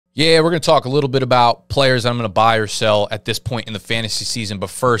Yeah, we're going to talk a little bit about players I'm going to buy or sell at this point in the fantasy season. But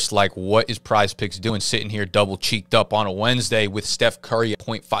first, like, what is PrizePicks doing sitting here double cheeked up on a Wednesday with Steph Curry at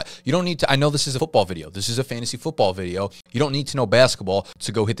 0.5? You don't need to, I know this is a football video. This is a fantasy football video. You don't need to know basketball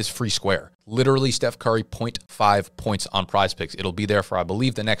to go hit this free square. Literally, Steph Curry, 0.5 points on PrizePicks. It'll be there for, I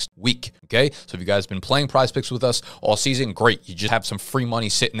believe, the next week, okay? So if you guys have been playing PrizePicks with us all season, great. You just have some free money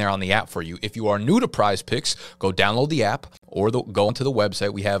sitting there on the app for you. If you are new to PrizePicks, go download the app or go onto the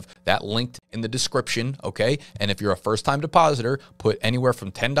website. We have that linked in the description, okay? And if you're a first-time depositor, put anywhere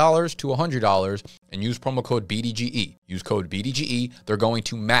from $10 to $100 and use promo code BDGE. Use code BDGE. They're going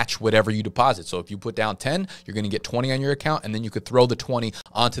to match whatever you deposit. So if you put down 10, you're going to get 20 on your account, and then you could throw the 20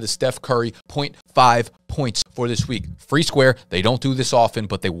 onto the Steph Curry 0.5 points for this week. Free square. They don't do this often,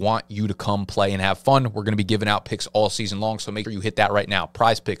 but they want you to come play and have fun. We're going to be giving out picks all season long, so make sure you hit that right now.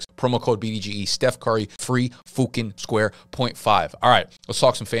 PrizePicks, promo code BDGE, Steph Curry, free fucking square 0.5. All right, let's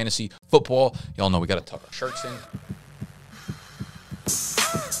talk some fantasy football. Y'all know we got to tuck our shirts in.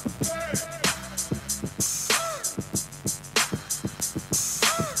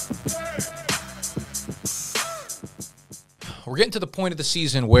 We're getting to the point of the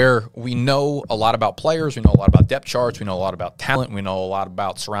season where we know a lot about players, we know a lot about depth charts, we know a lot about talent, we know a lot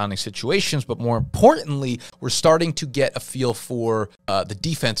about surrounding situations, but more importantly, we're starting to get a feel for the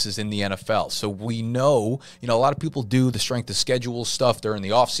defenses in the NFL. So we know, a lot of people do the strength of schedule stuff during the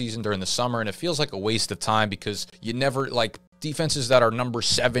offseason, during the summer, and it feels like a waste of time because you never, defenses that are number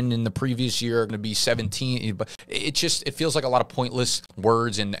 7 in the previous year are going to be 17, but it feels like a lot of pointless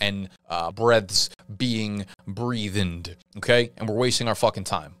words and breaths being breathed, okay? And we're wasting our fucking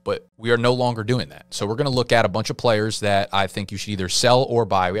time, but we are no longer doing that. So we're going to look at a bunch of players that I think you should either sell or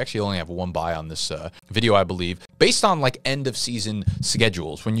buy. We actually only have one buy on this video, I believe, based on end of season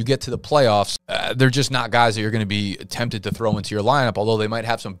schedules. When you get to the playoffs, they're just not guys that you're going to be tempted to throw into your lineup, although they might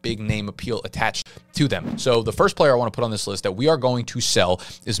have some big name appeal attached to them. So the first player I want to put on this list that we are going to sell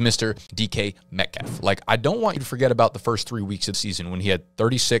is Mr. DK Metcalf. I don't want you to forget about the first 3 weeks of the season when he had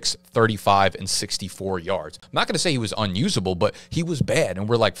 36, 35, and 64 yards. I'm not going to say he was unusable, but he was bad. And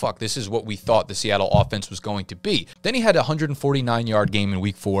we're like, fuck, this is what we thought the Seattle offense was going to be. Then he had a 149-yard game in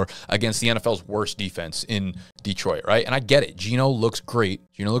week 4 against the NFL's worst defense in Detroit, right? And I get it. Geno looks great.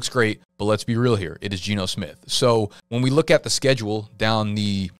 But let's be real here. It is Geno Smith. So when we look at the schedule down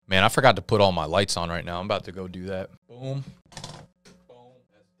the... Man, I forgot to put all my lights on right now. I'm about to go do that. Boom. Boom.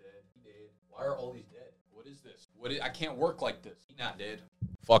 That's dead. He dead. Why are all these dead? What is this? I can't work like this. He not dead.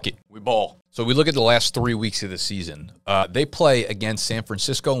 Fuck it. We ball. So we look at the last 3 weeks of the season. They play against San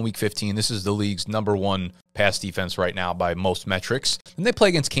Francisco in week 15. This is the league's #1 pass defense right now by most metrics. And they play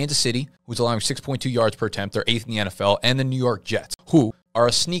against Kansas City, who's allowing 6.2 yards per attempt. They're 8th in the NFL. And the New York Jets, who are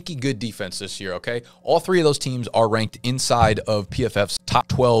a sneaky good defense this year, okay? All 3 of those teams are ranked inside of PFF's top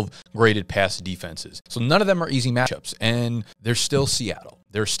 12 graded pass defenses. So none of them are easy matchups. And they're still Seattle.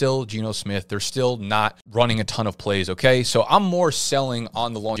 They're still Geno Smith. They're still not running a ton of plays, okay? So I'm more selling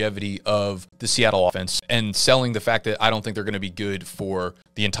on the longevity of the Seattle offense and selling the fact that I don't think they're going to be good for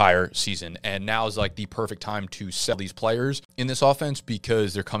the entire season. And now is the perfect time to sell these players in this offense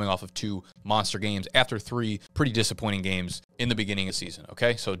because they're coming off of 2 monster games after 3 pretty disappointing games in the beginning of the season,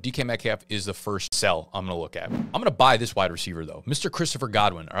 okay? So DK Metcalf is the first sell I'm going to look at. I'm going to buy this wide receiver, though, Mr. Christopher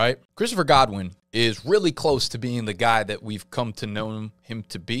Godwin, all right? Christopher Godwin is really close to being the guy that we've come to know him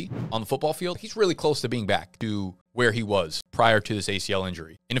to be on the football field. He's really close to being back to where he was prior to this ACL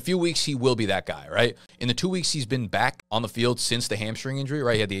injury. In a few weeks, he will be that guy, right? In the 2 weeks he's been back on the field since the hamstring injury,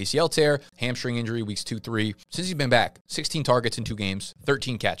 right? He had the ACL tear, hamstring injury, weeks 2, 3. Since he's been back, 16 targets in 2 games,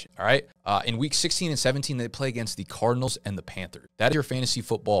 13 catches, all right? In weeks 16 and 17, they play against the Cardinals and the Panthers. That is your fantasy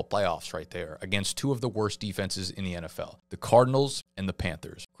football playoffs right there against 2 of the worst defenses in the NFL, the Cardinals and the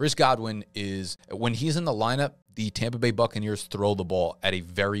Panthers. Chris Godwin is, when he's in the lineup, the Tampa Bay Buccaneers throw the ball at a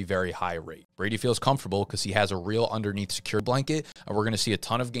very, very high rate. Brady feels comfortable because he has a real underneath secure blanket, and we're going to see a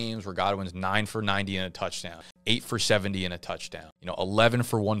ton of games where Godwin's 9 for 90 and a touchdown, 8 for 70 and a touchdown, 11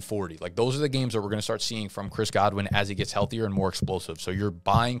 for 140. Those are the games that we're going to start seeing from Chris Godwin as he gets healthier and more explosive. So you're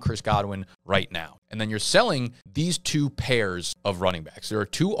buying Chris Godwin right now. And then you're selling these 2 pairs of running backs. There are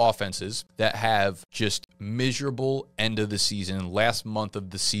 2 offenses that have just miserable end of the season, last month of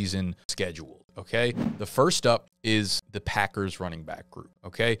the season schedule. Okay, the first up is the Packers running back group,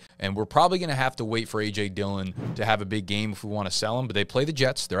 okay? And we're probably going to have to wait for A.J. Dillon to have a big game if we want to sell him, but they play the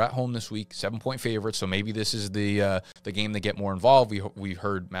Jets. They're at home this week, 7-point favorites, so maybe this is the game they get more involved. We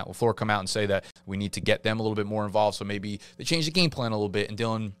heard Matt LaFleur come out and say that we need to get them a little bit more involved, so maybe they change the game plan a little bit, and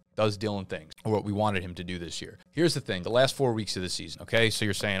Dillon does Dylan things, or what we wanted him to do this year. Here's the thing, the last 4 weeks of the season, okay? So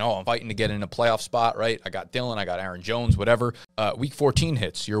you're saying, oh, I'm fighting to get in a playoff spot, right? I got Dylan, I got Aaron Jones, whatever. Week 14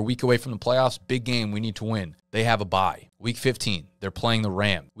 hits. You're a week away from the playoffs. Big game. We need to win. They have a bye. Week 15, they're playing the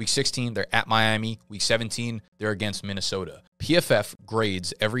Rams. Week 16, they're at Miami. Week 17, they're against Minnesota. PFF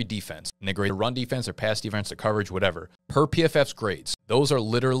grades every defense, and they grade their run defense, their pass defense, their coverage, whatever. Per PFF's grades, those are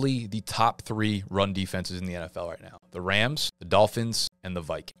literally the top 3 run defenses in the NFL right now. The Rams, the Dolphins, and the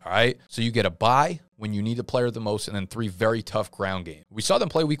Vikings, all right? So you get a bye when you need the player the most, and then 3 very tough ground games. We saw them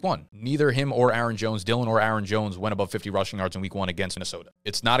play week 1. Neither him or Aaron Jones, Dylan or Aaron Jones, went above 50 rushing yards in week 1 against Minnesota.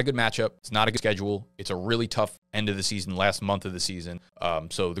 It's not a good matchup. It's not a good schedule. It's a really tough end of the season, last month of the season.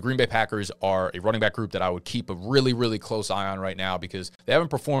 So the Green Bay Packers are a running back group that I would keep a really, really close eye on right now because they haven't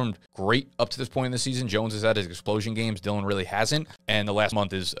performed great up to this point in the season. Jones has had his explosion games. Dylan really hasn't. And the last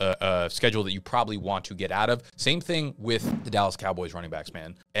month is a schedule that you probably want to get out of. Same thing with the Dallas Cowboys running backs,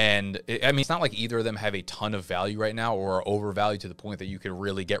 man. And I mean, it's not like either of them have a ton of value right now or are overvalued to the point that you could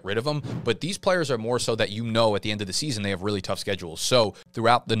really get rid of them. But these players are more so that you know at the end of the season they have really tough schedules. So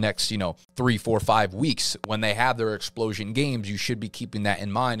throughout the next, 3, 4, 5 weeks, when they have their explosion games, you should be keeping that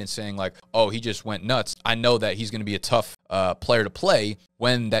in mind and saying like, oh, he just went nuts. I know that he's going to be a tough player to play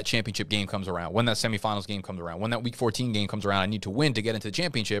when that championship game comes around, when that semifinals game comes around, when that week 14 game comes around. I need to win to get into the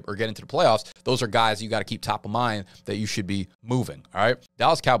championship or get into the playoffs. Those are guys you got to keep top of mind that you should be moving. All right.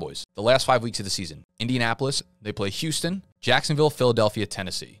 Dallas Cowboys, the last 5 weeks of the season, Indianapolis, they play Houston, Jacksonville, Philadelphia,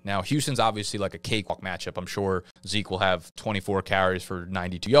 Tennessee. Now, Houston's obviously like a cakewalk matchup. I'm sure Zeke will have 24 carries for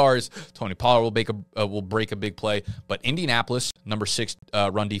 92 yards. Tony Pollard will break a big play. But Indianapolis, number 6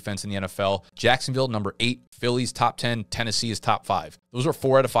 run defense in the NFL. Jacksonville, number 8. Philly's top 10. Tennessee is top 5. Those are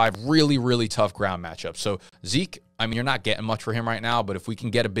 4 out of 5 really, really tough ground matchups. So Zeke, I mean, you're not getting much for him right now, but if we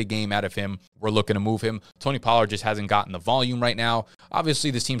can get a big game out of him, we're looking to move him. Tony Pollard just hasn't gotten the volume right now. Obviously,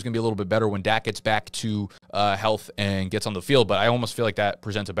 this team's going to be a little bit better when Dak gets back to health and gets on the field, but I almost feel like that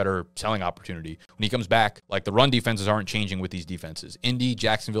presents a better selling opportunity. When he comes back, like the run defenses aren't changing with these defenses. Indy,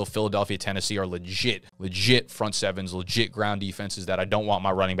 Jacksonville, Philadelphia, Tennessee are legit front sevens, legit ground defenses that I don't want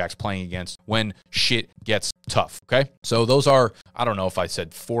my running backs playing against when shit gets tough, okay? So those are, I don't know if I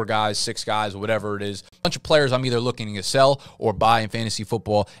said 4 guys, 6 guys, whatever it is. A bunch of players I'm either looking to sell or buy in fantasy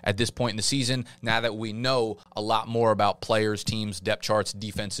football at this point in the season, now that we know a lot more about players, teams, depth charts,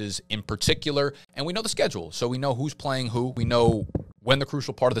 defenses in particular, and we know the schedule. So we know who's playing who. We know when the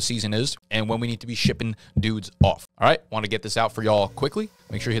crucial part of the season is and when we need to be shipping dudes off. All right, want to get this out for y'all quickly.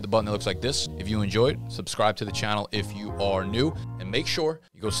 Make sure you hit the button that looks like this if you enjoyed. Subscribe to the channel if you are new. And make sure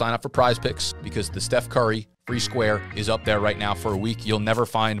you go sign up for PrizePicks because the Steph Curry free square is up there right now for a week. You'll never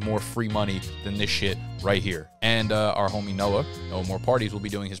find more free money than this shit right here. And our homie Noah More Parties will be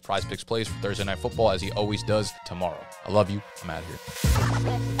doing his PrizePicks plays for Thursday Night Football as he always does tomorrow. I love you. I'm out of here.